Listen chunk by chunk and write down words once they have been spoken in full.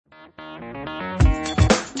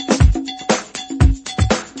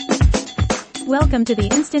Welcome to the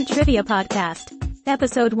Instant Trivia Podcast,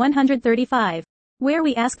 episode 135, where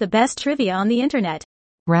we ask the best trivia on the internet.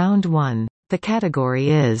 Round 1. The category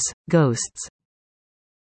is ghosts.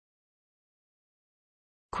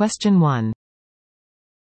 Question 1.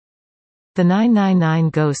 The 999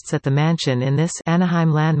 ghosts at the mansion in this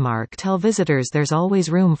Anaheim landmark tell visitors there's always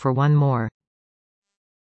room for one more.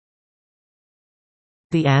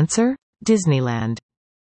 The answer? Disneyland.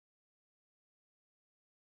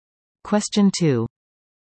 Question 2.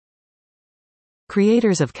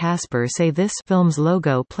 Creators of Casper say this film's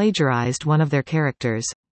logo plagiarized one of their characters.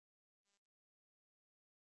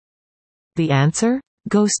 The answer?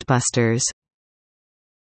 Ghostbusters.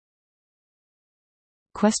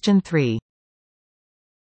 Question 3.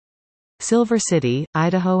 Silver City,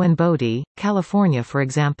 Idaho and Bodie, California for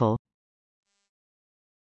example.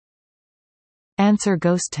 Answer: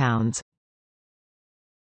 ghost towns.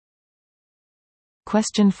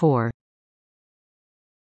 Question 4.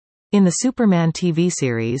 In the Superman TV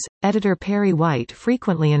series, editor Perry White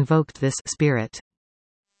frequently invoked this spirit.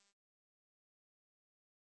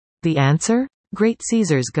 The answer? Great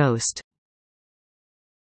Caesar's ghost.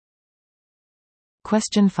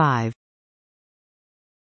 Question 5.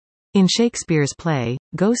 In Shakespeare's play,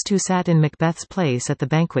 ghost who sat in Macbeth's place at the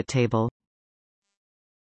banquet table.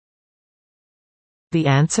 The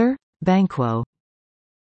answer? Banquo.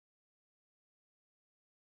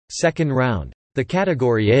 Second round. The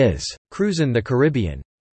category is Cruisin' the Caribbean.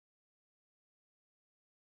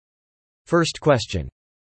 First question.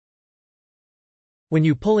 When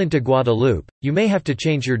you pull into Guadeloupe, you may have to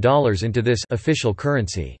change your dollars into this official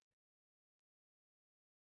currency.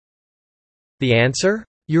 The answer?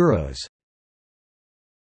 Euros.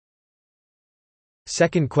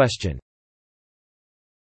 Second question.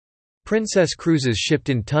 Princess Cruises shipped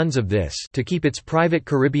in tons of this to keep its private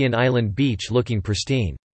Caribbean island beach looking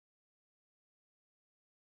pristine.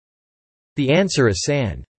 The answer is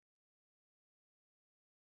sand.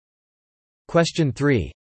 Question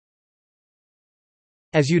 3.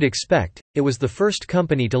 As you'd expect, it was the first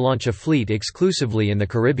company to launch a fleet exclusively in the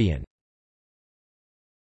Caribbean.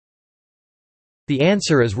 The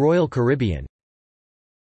answer is Royal Caribbean.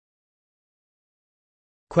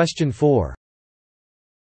 Question 4.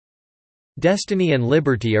 Destiny and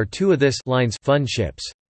Liberty are two of this line's fun ships.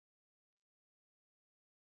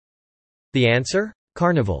 The answer?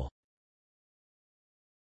 Carnival.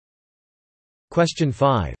 Question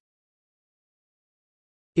 5.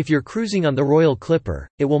 If you're cruising on the Royal Clipper,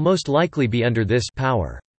 it will most likely be under this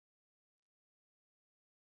power.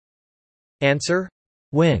 Answer?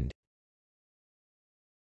 Wind.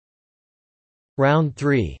 Round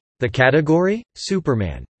 3. The category?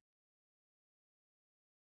 Superman.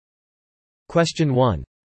 Question 1.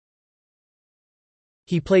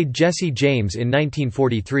 He played Jesse James in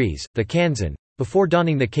 1943's The Kansan, before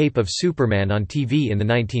donning the cape of Superman on TV in the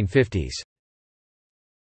 1950s.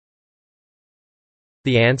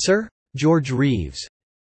 The answer? George Reeves.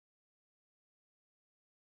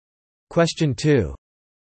 Question 2.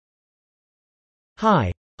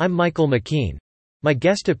 Hi, I'm Michael McKean. My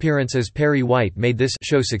guest appearance as Perry White made this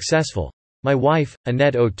show successful. My wife,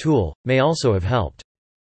 Annette O'Toole, may also have helped.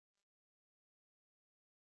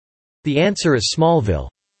 The answer is Smallville.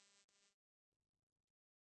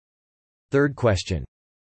 Third question.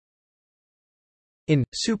 In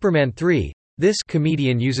Superman 3, this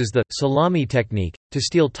comedian uses the salami technique to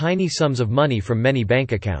steal tiny sums of money from many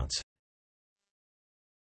bank accounts.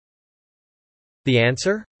 The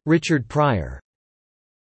answer? Richard Pryor.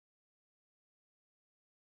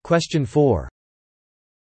 Question 4.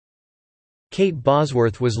 Kate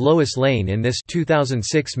Bosworth was Lois Lane in this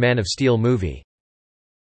 2006 Man of Steel movie.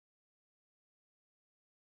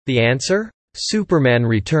 The answer? Superman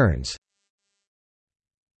Returns.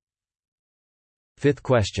 Fifth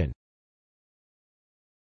question.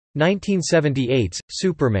 1978's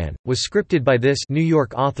Superman was scripted by this New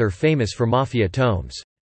York author famous for Mafia tomes.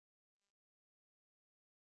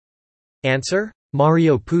 Answer?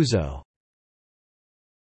 Mario Puzo.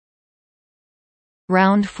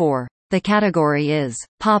 Round 4. The category is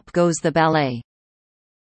Pop Goes the Ballet.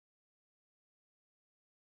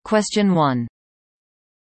 Question 1.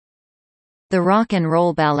 The Rock and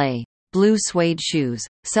Roll Ballet, Blue Suede Shoes,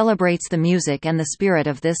 celebrates the music and the spirit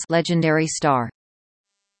of this legendary star.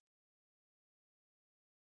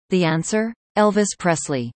 The answer? Elvis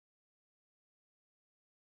Presley.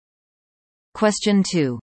 Question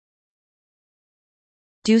 2.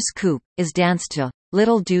 Deuce Coupe is danced to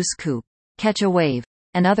Little Deuce Coupe, Catch a Wave,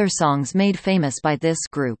 and other songs made famous by this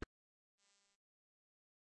group.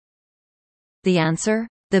 The answer?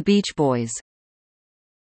 The Beach Boys.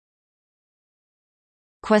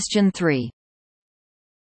 Question 3.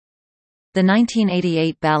 The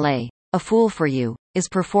 1988 ballet, A Fool for You, is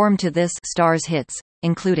performed to this star's hits,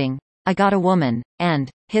 including I Got a Woman, and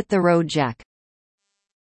Hit the Road Jack.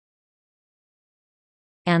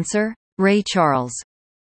 Answer: Ray Charles.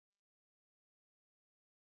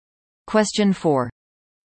 Question 4.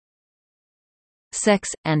 Sex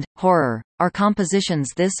and Horror are compositions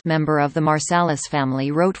this member of the Marsalis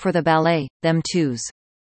family wrote for the ballet, Them Twos.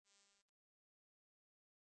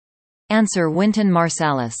 Answer: Wynton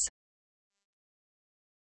Marsalis.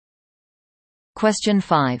 Question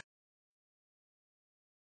 5.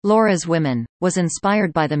 Laura's Women was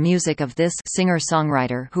inspired by the music of this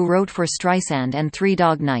singer-songwriter who wrote for Streisand and Three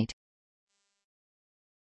Dog Night.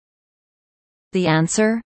 The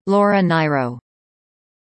answer: Laura Nyro.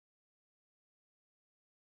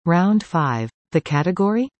 Round 5. The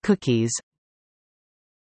category? Cookies.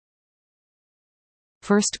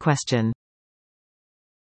 First question.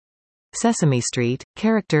 Sesame Street,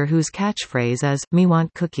 character whose catchphrase is, "Me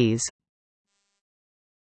want cookies."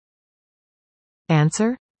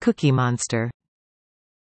 Answer: Cookie Monster.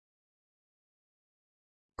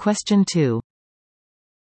 Question 2.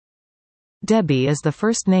 Debbie is the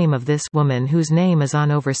first name of this woman whose name is on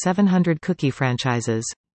over 700 cookie franchises.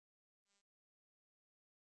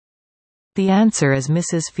 The answer is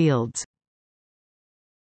Mrs. Fields.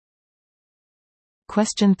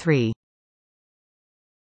 Question 3.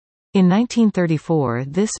 In 1934,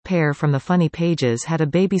 this pair from the Funny Pages had a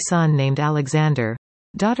baby son named Alexander.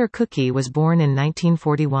 Daughter Cookie was born in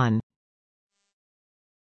 1941.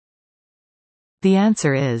 The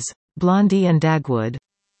answer is Blondie and Dagwood.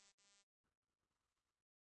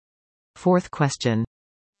 Fourth question.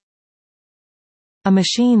 A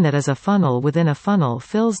machine that is a funnel within a funnel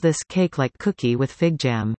fills this cake-like cookie with fig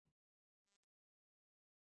jam.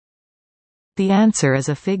 The answer is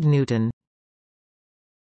a fig Newton.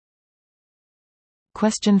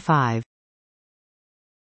 Question 5.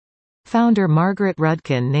 Founder Margaret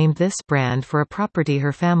Rudkin named this brand for a property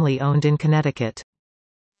her family owned in Connecticut.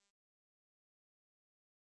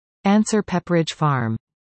 Answer: Pepperidge Farm.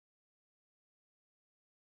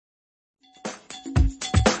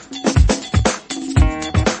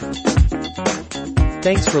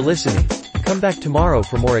 Thanks for listening. Come back tomorrow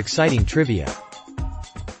for more exciting trivia.